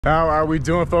How are we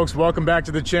doing, folks? Welcome back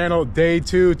to the channel. Day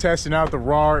 2, testing out the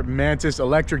Rawwr Mantis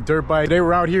electric dirt bike. Today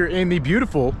we're out here in the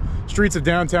beautiful streets of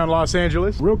downtown Los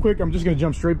Angeles. Real quick, I'm just gonna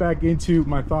jump straight back into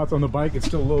my thoughts on the bike. It's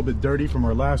still a little bit dirty from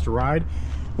our last ride.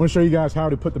 I wanna show you guys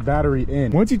how to put the battery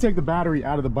in. Once you take the battery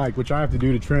out of the bike, which I have to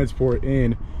do to transport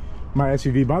in my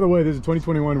SUV. By the way, this is a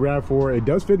 2021 Rawwr. It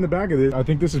does fit in the back of this. I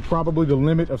think this is probably the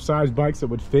limit of size bikes that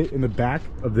would fit in the back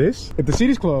of this. If the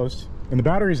seat is closed and the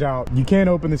battery's out, you can't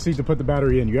open the seat to put the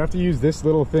battery in. You have to use this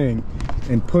little thing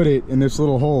and put it in this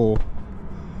little hole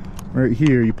right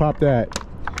here. You pop that,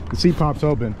 the seat pops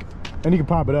open, and you can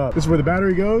pop it up. This is where the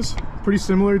battery goes. Pretty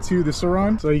similar to the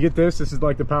Serena. So you get this is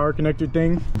like the power connector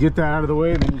thing. Get that out of the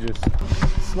way, and then you just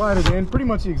slide it in. Pretty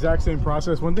much the exact same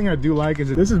process. One thing I do like is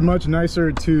that this is much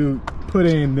nicer to put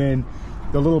in than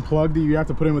the little plug that you have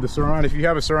to put in with the Serena. If you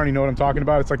have a Serena, you know what I'm talking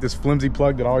about. It's like this flimsy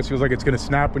plug that always feels like it's gonna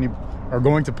snap when you are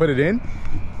going to put it in.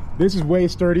 This is way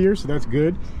sturdier, so that's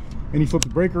good. And you flip the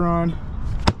breaker on,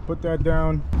 put that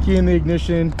down, key in the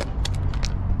ignition,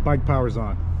 bike powers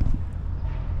on.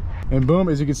 And boom,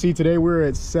 as you can see today, we're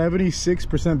at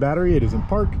 76% battery. It is in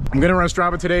park. I'm gonna run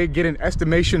Strava today, get an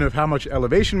estimation of how much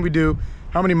elevation we do,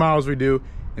 how many miles we do,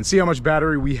 and see how much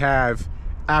battery we have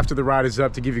after the ride is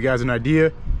up to give you guys an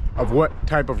idea of what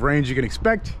type of range you can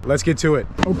expect. Let's get to it.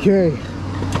 Okay,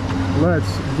 let's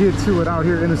get to it out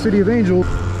here in the city of Angels.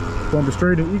 Bumping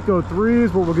straight in Eco 3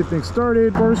 is where we'll get things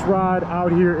started. First ride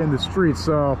out here in the streets.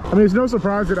 So, I mean, it's no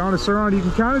surprise that on a Serena, you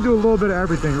can kind of do a little bit of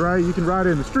everything, right? You can ride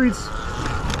it in the streets,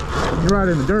 you can ride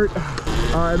it in the dirt,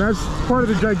 and that's part of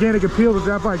the gigantic appeal that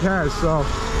that bike has. So,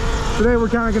 today we're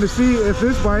kind of going to see if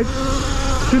this bike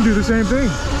can do the same thing.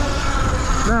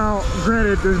 Now,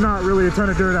 granted, there's not really a ton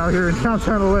of dirt out here in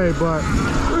downtown LA, but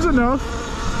there's enough.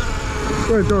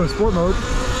 Go ahead and throw in sport mode.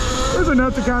 There's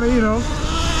enough to kind of, you know,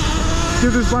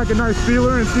 give this bike a nice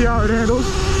feeler and see how it handles.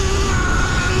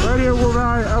 Right here, we're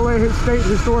by LA State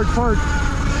Historic Park.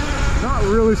 Not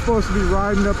really supposed to be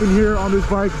riding up in here on this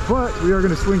bike, but we are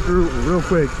going to swing through real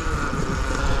quick.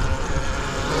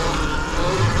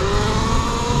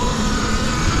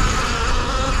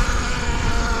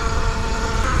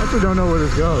 I don't know where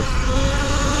this goes.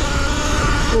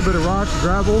 A little bit of rocks,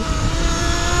 gravel.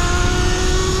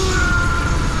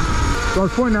 So I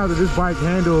was pointing out that this bike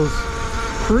handles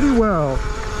pretty well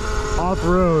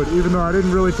off-road, even though I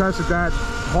didn't really test it that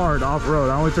hard off-road.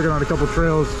 I only took it on a couple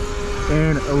trails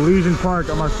in Elysian Park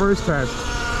on my first test.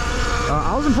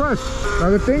 I was impressed. Now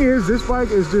the thing is, this bike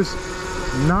is just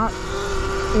not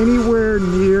anywhere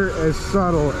near as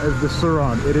subtle as the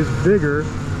Serena. It is bigger.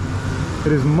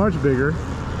 It is much bigger.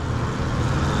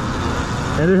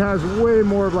 And it has way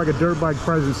more of like a dirt bike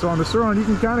presence. So on the Serena, you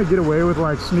can kind of get away with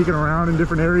like sneaking around in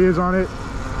different areas on it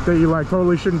that you like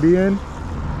totally shouldn't be in.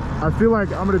 I feel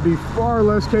like I'm going to be far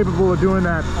less capable of doing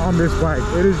that on this bike.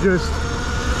 It's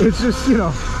just, you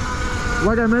know,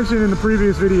 like I mentioned in the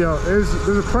previous video, there's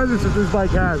a presence that this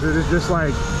bike has. It is just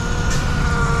like,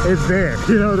 it's there.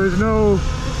 You know, there's no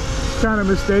kind of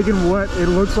mistaken what it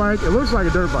looks like. It looks like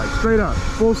a dirt bike, straight up,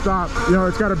 full stop. You know,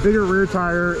 it's got a bigger rear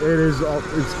tire.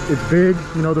 It's big.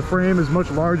 You know, the frame is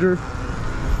much larger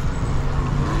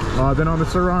than on the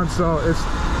Serena, so it's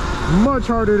much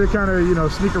harder to kind of, you know,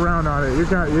 sneak around on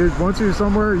it. Once you're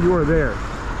somewhere, you are there.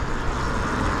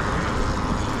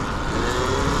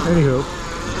 Anywho,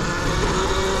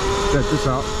 check this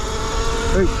out.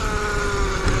 Hey,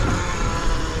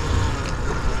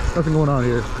 nothing going on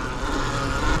here.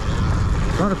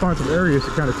 Trying to find some areas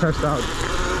to kind of test out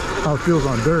how it feels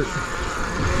on dirt.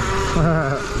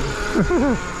 That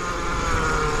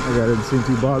guy didn't seem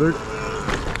too bothered.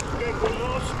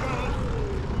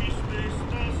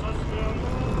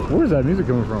 Where's that music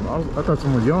coming from? I thought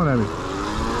someone was yelling at me.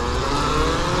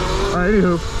 Alright,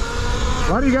 anywho,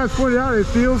 a lot of you guys pointed out it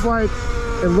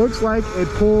looks like it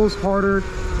pulls harder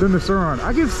than the Serena.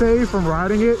 I can say from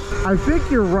riding it, I think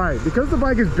you're right. Because the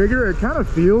bike is bigger, it kind of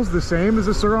feels the same as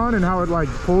the Serena and how it like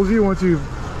pulls you once you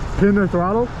pin the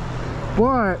throttle.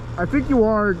 But I think you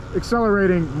are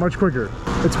accelerating much quicker.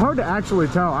 It's hard to actually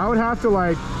tell. I would have to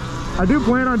like, I do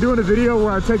plan on doing a video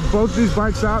where I take both these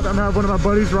bikes out. I'm gonna have one of my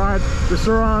buddies ride the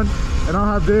Serena and I'll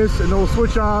have this, and then we'll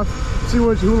switch off, see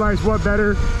who likes what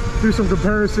better, do some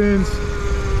comparisons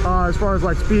as far as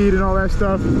like speed and all that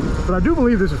stuff. But I do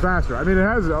believe this is faster. I mean, it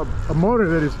has a motor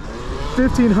that is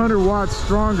 1500 watts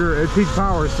stronger at peak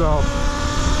power. So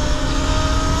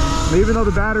even though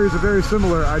the batteries are very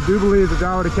similar, I do believe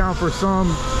that would account for some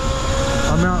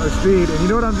amount of speed. And you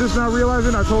know what I'm just now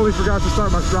realizing? I totally forgot to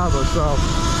start my Strava. So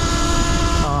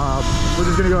we're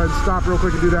just gonna go ahead and stop real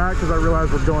quick and do that, because I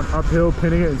realize we're going uphill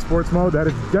pinning it in sports mode. That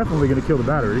is definitely gonna kill the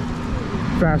battery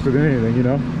faster than anything, you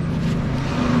know.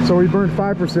 So we burned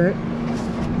 5%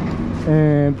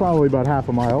 and probably about half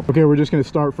a mile. Okay, we're just gonna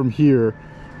start from here.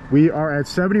 We are at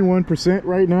 71%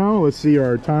 right now. Let's see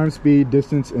our time, speed,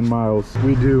 distance, and miles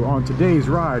we do on today's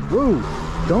ride. Whoa,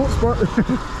 don't spark.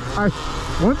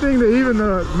 One thing that even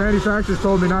the manufacturers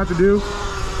told me not to do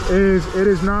is it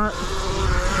is not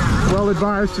well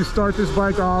advised to start this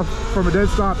bike off from a dead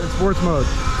stop in sports mode.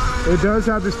 It does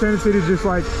have this tendency to just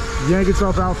like yank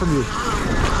itself out from you.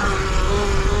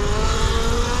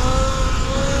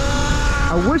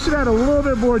 I wish it had a little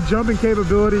bit more jumping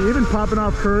capability, even popping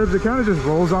off curbs. It kind of just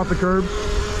rolls off the curb.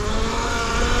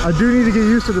 I do need to get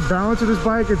used to the balance of this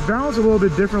bike. It's balanced a little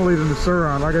bit differently than the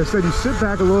Sur-Ron. Like I said, you sit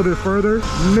back a little bit further,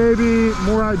 maybe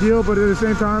more ideal, but at the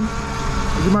same time,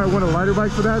 you might want a lighter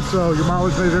bike for that, so your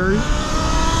mileage may vary.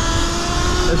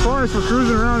 As far as for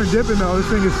cruising around and dipping though, this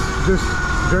thing is just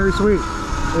very sweet.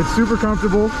 It's super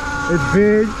comfortable, it's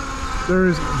big.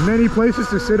 There's many places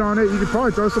to sit on it. You could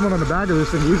probably throw someone on the back of this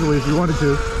thing easily if you wanted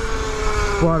to.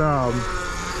 But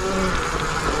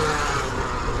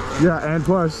yeah, and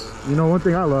plus, you know, one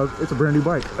thing I love, it's a brand new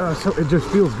bike. So it just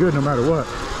feels good no matter what.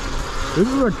 This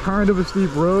is a kind of a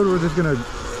steep road. We're just gonna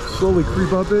slowly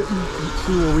creep up it and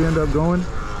see where we end up going.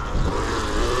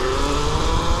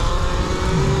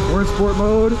 We're in sport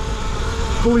mode,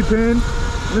 fully pinned.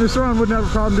 I mean, the Sur-Ron wouldn't have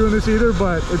a problem doing this either,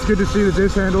 but it's good to see that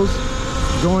this handles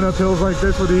going up hills like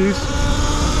this with ease,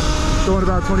 going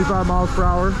about 25 miles per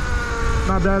hour.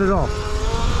 Not bad at all.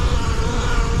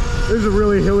 This is a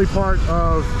really hilly part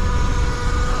of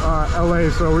LA,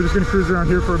 so we're just gonna cruise around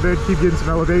here for a bit, keep getting some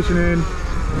elevation in,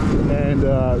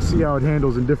 and see how it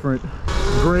handles in different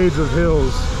grades of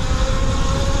hills.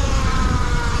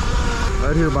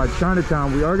 Right here by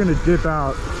Chinatown, we are gonna dip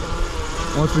out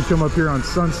once we come up here on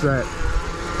Sunset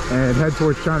and head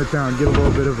towards Chinatown, get a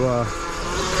little bit of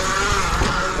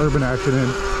urban action in.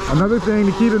 Another thing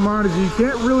to keep in mind is you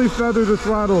can't really feather the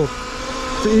throttle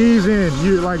to ease in.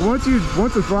 You like once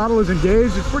the throttle is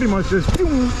engaged, it's pretty much just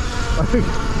like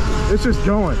it's just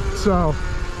going. So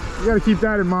you got to keep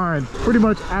that in mind pretty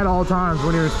much at all times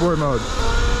when you're in sport mode.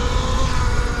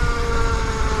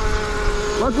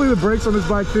 Luckily the brakes on this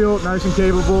bike feel nice and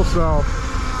capable, so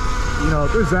you know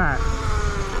there's that.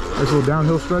 This little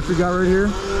downhill stretch we got right here.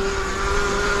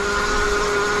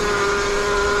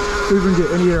 See if we can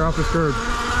get any air off this curb.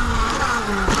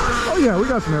 Oh yeah, we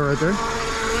got some air right there.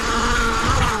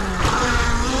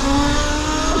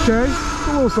 Okay,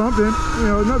 a little something. You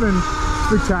know, nothing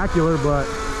spectacular, but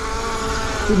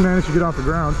we managed to get off the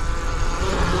ground.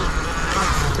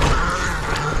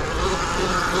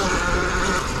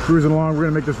 Cruising along, we're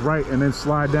gonna make this right and then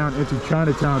slide down into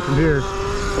Chinatown from here.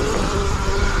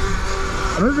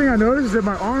 Another thing I noticed is that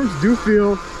my arms do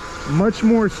feel much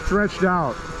more stretched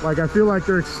out. Like I feel like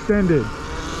they're extended,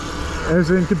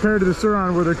 as in compared to the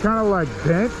Sur-Ron where they're kind of like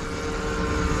bent.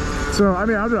 So I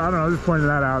mean, I don't know, I'm just pointing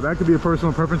that out. That could be a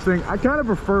personal preference thing. I kind of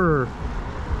prefer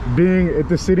being at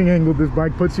the sitting angle this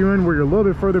bike puts you in, where you're a little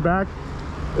bit further back.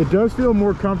 It does feel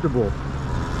more comfortable.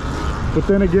 But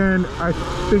then again, I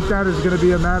think that is going to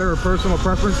be a matter of personal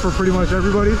preference for pretty much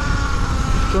everybody.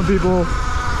 Some people,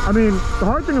 I mean, the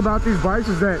hard thing about these bikes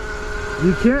is that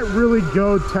you can't really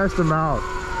go test them out.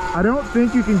 I don't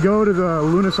think you can go to the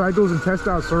Lunicycles and test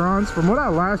out Sur-Rons. From what I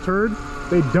last heard,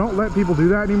 they don't let people do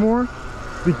that anymore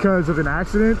because of an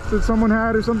accident that someone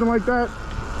had or something like that.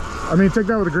 I mean, take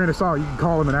that with a grain of salt. You can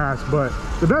call them and ask, but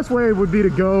the best way would be to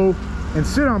go and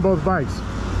sit on both bikes.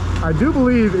 I do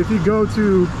believe if you go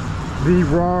to the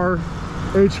Rawwr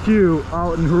HQ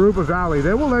out in Jurupa Valley,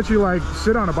 they will let you like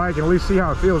sit on a bike and at least see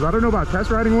how it feels. I don't know about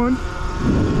test riding one.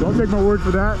 Don't take my word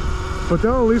for that, but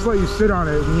they'll at least let you sit on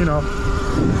it and, you know,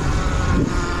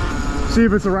 see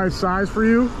if it's the right size for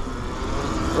you,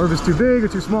 or if it's too big or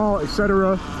too small,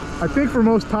 etc. I think for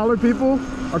most taller people,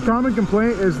 a common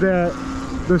complaint is that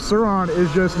the Sur-Ron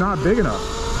is just not big enough.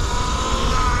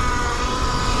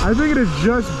 I think it is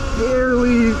just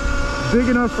barely big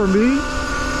enough for me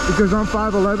because I'm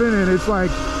 5'11", and it's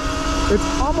like, it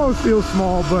almost feels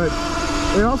small, but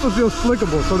it also feels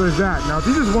flickable, so there's that. Now, if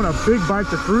you just want a big bike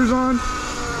to cruise on,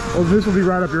 well, this will be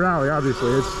right up your alley,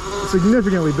 obviously. It's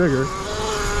significantly bigger.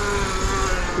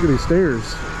 Look at these stairs.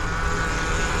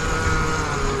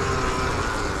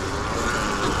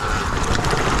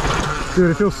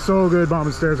 Dude, it feels so good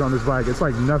bombing stairs on this bike. It's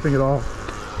like nothing at all.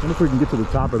 I wonder if we can get to the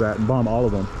top of that and bomb all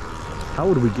of them. How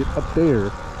would we get up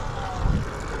there?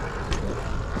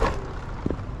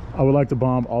 I would like to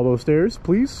bomb all those stairs,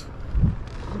 please.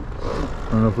 I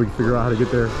don't know if we can figure out how to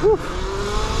get there. Whew.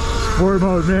 Sport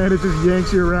mode, man, it just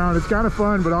yanks you around. It's kind of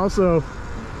fun, but also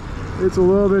it's a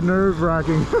little bit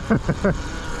nerve-wracking.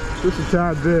 Just a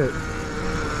tad bit.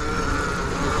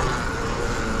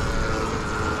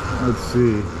 Let's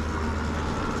see.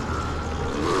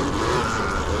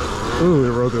 Ooh,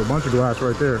 it rolled through a bunch of glass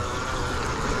right there.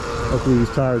 Hopefully these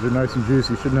tires are nice and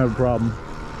juicy. Shouldn't have a problem.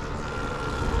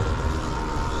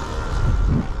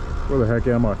 Where the heck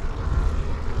am I?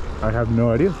 I have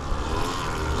no idea.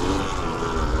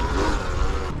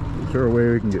 Is there a way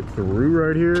we can get through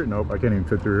right here? Nope, I can't even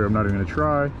fit through here. I'm not even gonna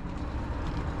try.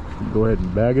 Go ahead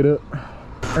and bag it up.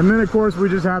 And then of course we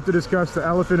just have to discuss the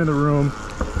elephant in the room,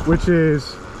 which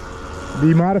is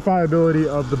the modifiability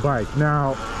of the bike.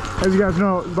 Now, as you guys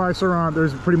know, by Serena,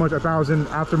 there's pretty much 1,000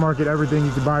 aftermarket everything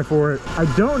you can buy for it. I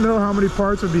don't know how many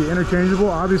parts would be interchangeable.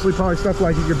 Obviously, probably stuff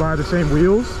like you could buy the same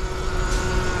wheels.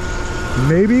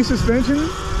 Maybe suspension.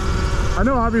 I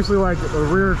know obviously like a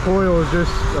rear coil is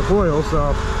just a coil,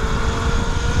 so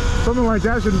something like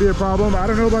that shouldn't be a problem. I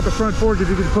don't know about the front fork, if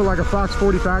you could put like a Fox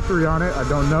 40 factory on it. I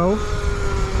don't know.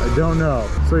 I don't know.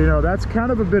 So, you know, that's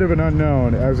kind of a bit of an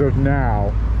unknown as of now,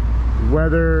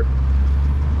 whether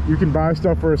you can buy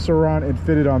stuff for a Serena and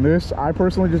fit it on this. I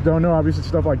personally just don't know. Obviously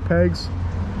stuff like pegs,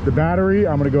 the battery,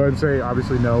 I'm gonna go ahead and say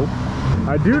obviously no.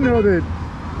 I do know that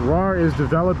Rawwr is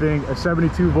developing a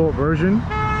 72 volt version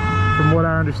from what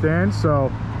I understand,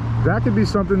 so that could be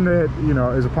something that, you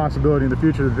know, is a possibility in the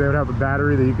future, that they would have a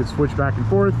battery that you could switch back and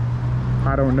forth.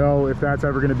 I don't know if that's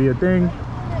ever going to be a thing.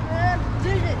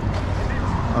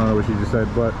 I don't know what she just said,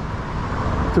 but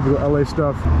typical LA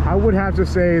stuff. I would have to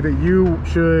say that you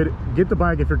should get the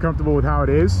bike if you're comfortable with how it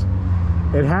is.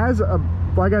 It has a,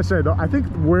 like I said, I think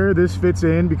where this fits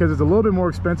in, because it's a little bit more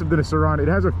expensive than a Serena, it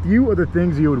has a few other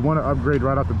things you would want to upgrade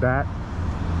right off the bat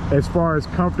as far as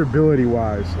comfortability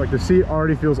wise. Like the seat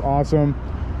already feels awesome.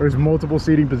 There's multiple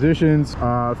seating positions,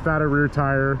 fatter rear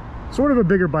tire, sort of a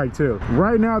bigger bike too.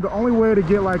 Right now, the only way to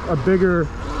get like a bigger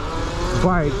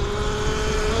bike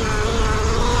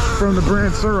from the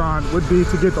brand Serena would be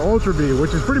to get the Ultra B,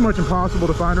 which is pretty much impossible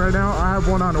to find right now. I have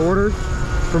one on order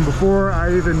from before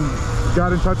I even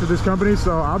got in touch with this company,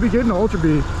 so I'll be getting the Ultra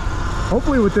B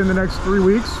hopefully within the next 3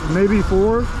 weeks, maybe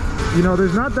 4. You know,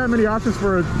 there's not that many options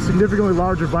for a significantly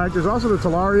larger bike. There's also the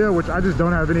Talaria, which I just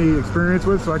don't have any experience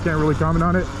with, so I can't really comment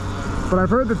on it. But I've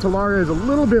heard the Talaria is a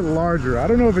little bit larger. I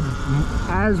don't know if it's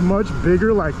as much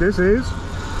bigger like this is.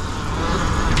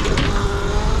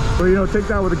 So, you know, take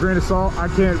that with a grain of salt. I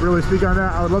can't really speak on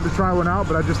that. I would love to try one out,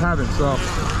 but I just haven't. So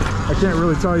I can't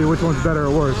really tell you which one's better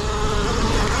or worse.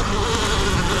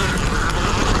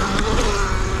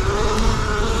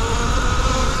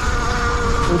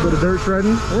 A little bit of dirt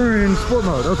shredding. We're in sport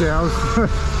mode. Okay, I was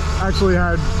actually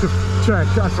had to check.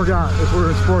 I forgot if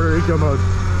we're in sport or eco mode.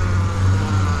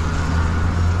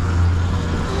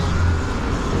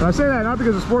 And I say that not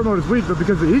because the sport mode is weak, but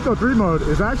because the eco 3 mode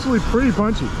is actually pretty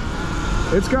punchy.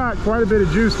 It's got quite a bit of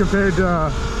juice compared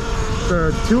to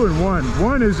 2 and 1.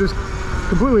 1 is just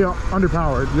completely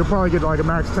underpowered. You'll probably get like a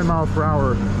max 10 miles per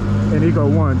hour in eco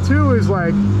 1. 2 is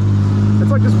like,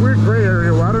 it's like this weird gray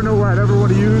area where I don't know where I'd ever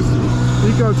want to use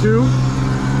eco 2,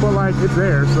 but like it's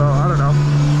there, so I don't know.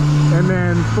 And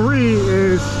then 3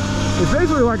 is, it's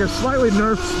basically like a slightly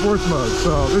nerfed sports mode,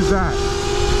 so there's that.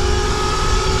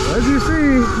 As you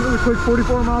see, really quick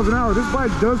 44 miles an hour. This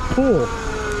bike does pull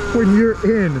when you're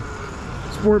in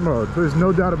sport mode. There's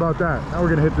no doubt about that. Now we're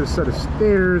gonna hit this set of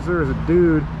stairs. There is a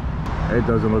dude. It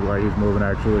doesn't look like he's moving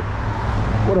actually.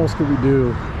 What else could we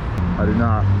do? I do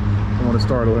not want to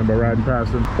startle him by riding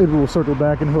past him. Maybe we'll circle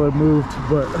back and he'll have moved,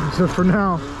 but so for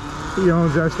now, he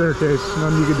owns that staircase.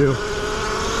 Nothing you can do.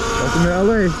 Welcome to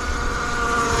LA.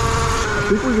 I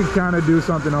think we can kind of do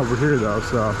something over here though,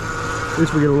 so at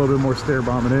least we get a little bit more stair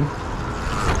bombing in.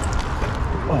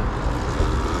 Oh.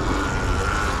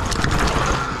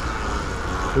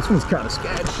 This one's kind of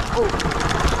sketch. Oh.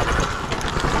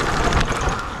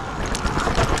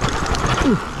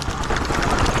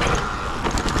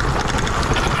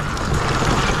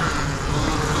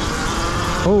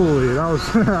 Holy, that was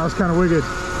that was kind of wicked.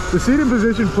 The seating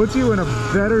position puts you in a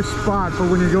better spot for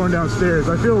when you're going downstairs.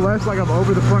 I feel less like I'm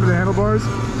over the front of the handlebars,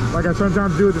 like I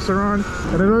sometimes do with the Serena.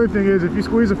 And another thing is, if you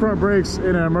squeeze the front brakes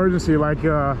in an emergency, like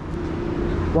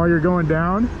while you're going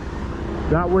down,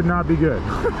 that would not be good.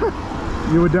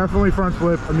 You would definitely front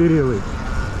flip immediately.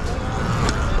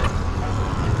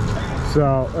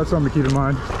 So that's something to keep in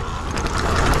mind.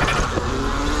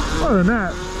 Other than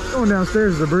that, going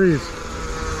downstairs is a breeze.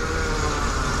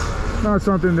 Not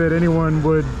something that anyone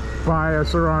would buy a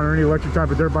Serena or any electric type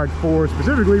of dirt bike for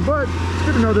specifically, but it's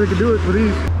good to know they can do it for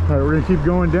these. All right, we're gonna keep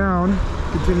going down,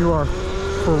 continue our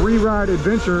free ride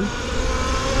adventure,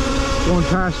 going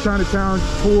past Chinatown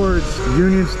towards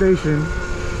Union Station.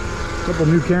 A couple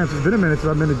new camps. It's been a minute since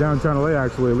I've been to downtown LA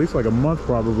actually, at least like a month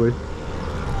probably.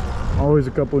 Always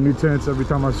a couple of new tents every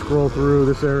time I scroll through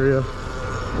this area,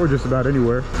 or just about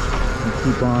anywhere. And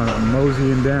keep on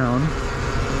moseying down.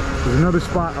 There's another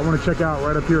spot I want to check out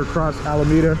right up here across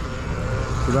Alameda.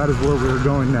 So that is where we're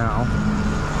going now.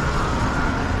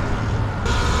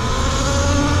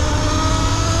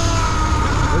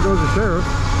 There goes the sheriff,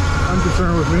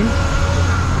 unconcerned with me.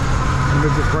 And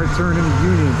there's this right turn into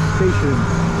Union Station.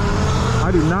 I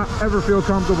do not ever feel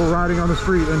comfortable riding on the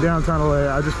street in downtown LA.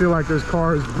 I just feel like there's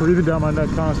cars breathing down my neck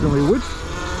constantly, which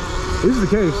is the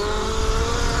case.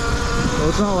 So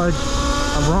it's not like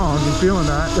I'm wrong in feeling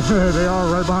that. They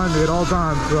are right behind me at all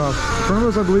times. So in front of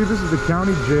us, I believe this is the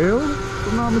county jail, if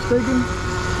I'm not mistaken.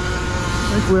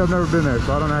 Thankfully, I've never been there,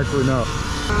 so I don't actually know.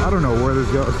 I don't know where this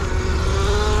goes.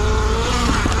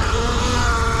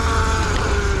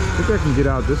 I think I can get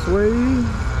out this way.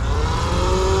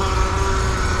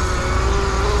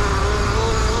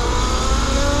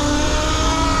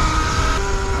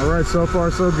 All right, so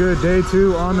far so good. Day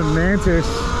 2 on the Mantis.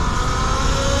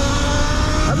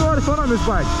 I had a lot of fun on this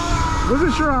bike.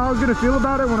 Wasn't sure how I was gonna feel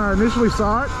about it when I initially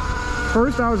saw it.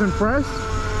 First, I was impressed.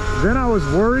 Then I was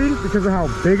worried because of how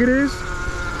big it is.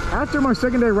 After my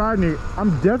second day riding it, I'm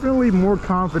definitely more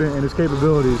confident in its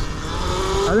capabilities.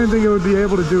 I didn't think it would be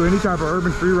able to do any type of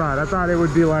urban free ride. I thought it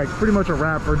would be like pretty much a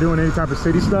wrap for doing any type of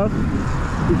city stuff,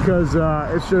 because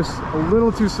it's just a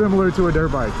little too similar to a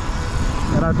dirt bike.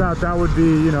 And I thought that would be,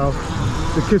 you know,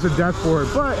 the kiss of death for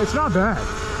it. But it's not bad.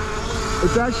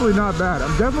 It's actually not bad.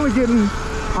 I'm definitely getting,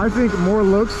 I think, more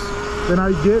looks than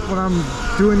I get when I'm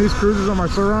doing these cruises on my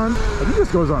Seron. I think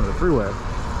this goes onto the freeway.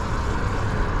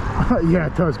 Yeah,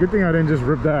 it does. Good thing I didn't just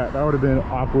rip that. That would have been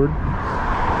awkward.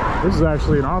 This is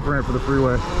actually an off-ramp for the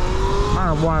freeway.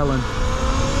 I'm wildin'.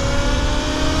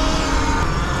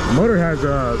 The motor has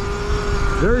a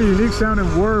very unique sounding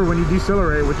whir when you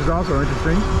decelerate, which is also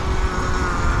interesting.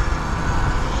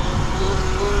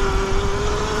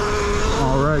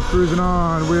 All right, cruising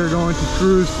on. We're going to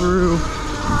cruise through.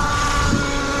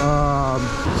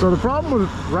 So the problem with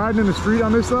riding in the street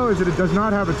on this though is that it does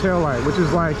not have a tail light, which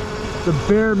is like the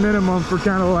bare minimum for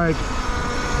kind of like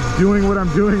doing what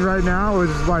I'm doing right now,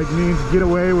 is like means get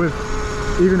away with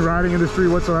even riding in the street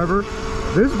whatsoever.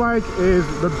 This bike is,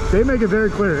 they make it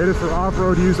very clear, it is for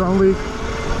off-road use only,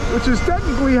 which is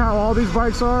technically how all these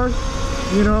bikes are.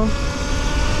 You know,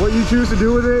 what you choose to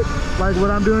do with it, like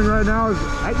what I'm doing right now, is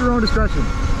at your own discretion.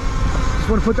 Just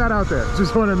want to put that out there.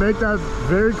 Just want to make that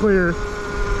very clear,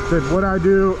 that what I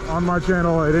do on my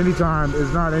channel at any time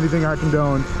is not anything I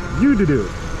condone you to do.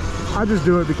 I just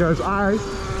do it because I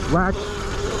lack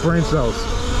brain cells.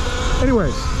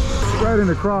 Anyways, riding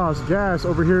across, gas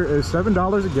over here is $7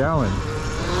 a gallon.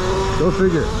 Go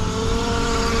figure.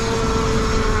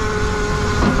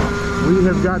 We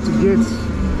have got to get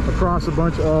across a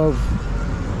bunch of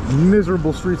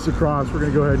miserable streets to cross. We're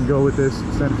gonna go ahead and go with this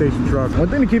sanitation truck. One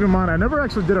thing to keep in mind, I never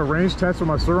actually did a range test with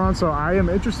my Seron, so I am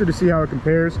interested to see how it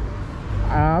compares.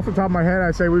 Off the top of my head,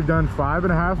 I'd say we've done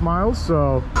 5.5 miles,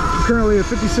 so currently at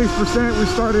 56%. We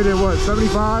started at what,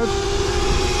 75?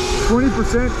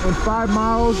 20% in 5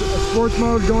 miles of sports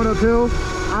mode going uphill.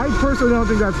 I personally don't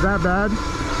think that's that bad.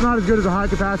 It's not as good as a high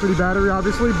capacity battery,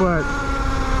 obviously, but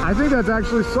I think that's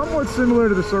actually somewhat similar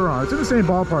to the Seron. It's in the same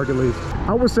ballpark at least.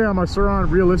 I would say on my Seron,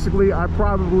 realistically, I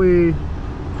probably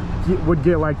would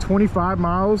get like 25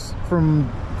 miles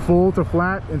from full to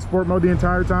flat in sport mode the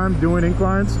entire time doing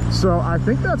inclines. So I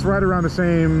think that's right around the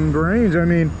same range. I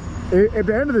mean, at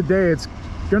the end of the day, it's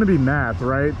gonna be math,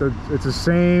 right? It's the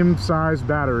same size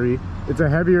battery, it's a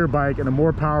heavier bike and a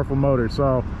more powerful motor.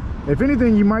 So if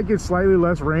anything, you might get slightly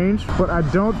less range, but I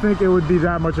don't think it would be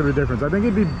that much of a difference. I think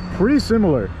it'd be pretty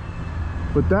similar,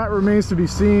 but that remains to be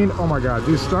seen. Oh my God,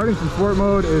 dude, starting from sport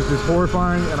mode is just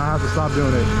horrifying, and I have to stop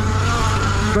doing it.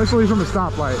 Especially from a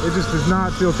stoplight, it just does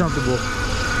not feel comfortable.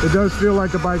 It does feel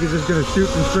like the bike is just gonna shoot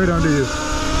from straight under you.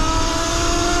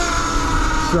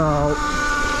 So,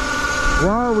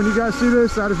 Rawwr, when you guys see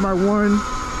this, that is my one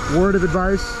word of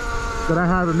advice that I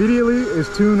have immediately, is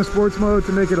tune the sports mode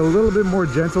to make it a little bit more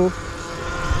gentle.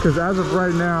 Because as of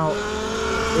right now,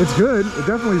 it's good, it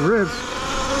definitely rips,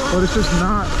 but it's just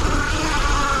not,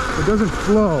 it doesn't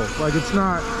flow. Like, it's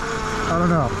not, I don't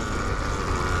know.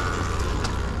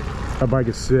 That bike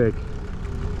is sick.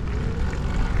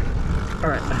 All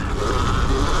right.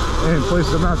 And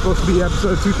places I'm not supposed to be,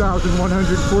 episode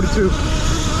 2142.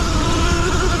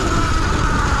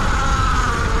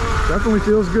 Definitely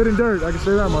feels good in dirt, I can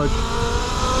say that much.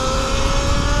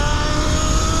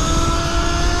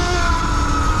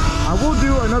 I will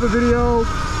do another video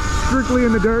strictly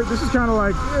in the dirt. This is kind of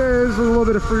like, this is a little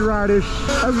bit of free ride-ish.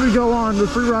 As we go on, the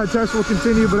free ride test will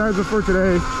continue, but as of for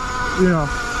today, you know,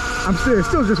 it's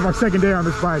still just my second day on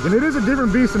this bike, and it is a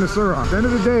different beast than the Sur. At the end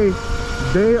of the day,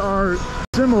 they are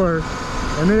similar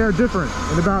and they are different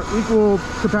in about equal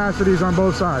capacities on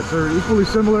both sides. They're equally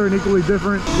similar and equally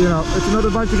different. You know, it's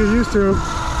another bike to get used to.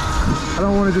 I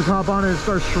don't want to just hop on it and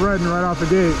start shredding right off the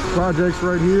gate. Projects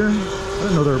right here. I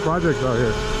didn't know there were projects out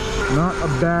here. Not a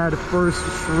bad first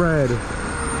shred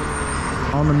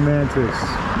on the Mantis.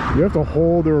 You have to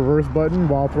hold the reverse button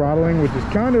while throttling, which is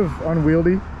kind of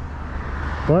unwieldy,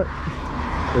 but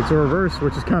it's a reverse,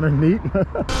 which is kind of neat.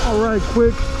 All right,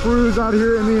 quick cruise out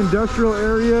here in the industrial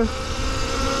area.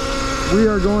 We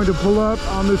are going to pull up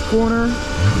on this corner,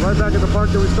 right back at the park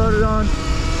that we started on.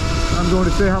 I'm going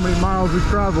to say how many miles we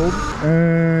traveled,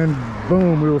 and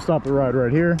boom, we will stop the ride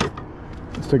right here.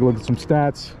 Let's take a look at some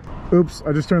stats. Oops,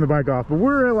 I just turned the bike off, but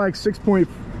we're at like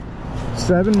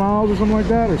 6.7 miles or something like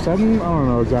that, or 7, I don't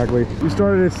know exactly. We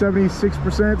started at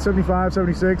 76%, 75,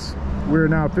 76. We're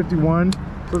now at 51.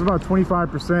 So it's about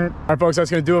 25%. All right, folks, that's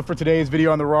gonna do it for today's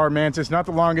video on the Rawwr Mantis. Not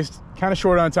the longest, kind of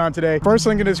short on time today. First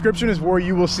link in the description is where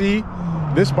you will see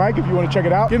this bike if you want to check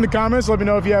it out. Get in the comments, let me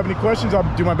know if you have any questions.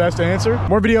 I'll do my best to answer.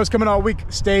 More videos coming all week.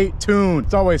 Stay tuned.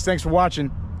 As always, thanks for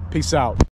watching. Peace out.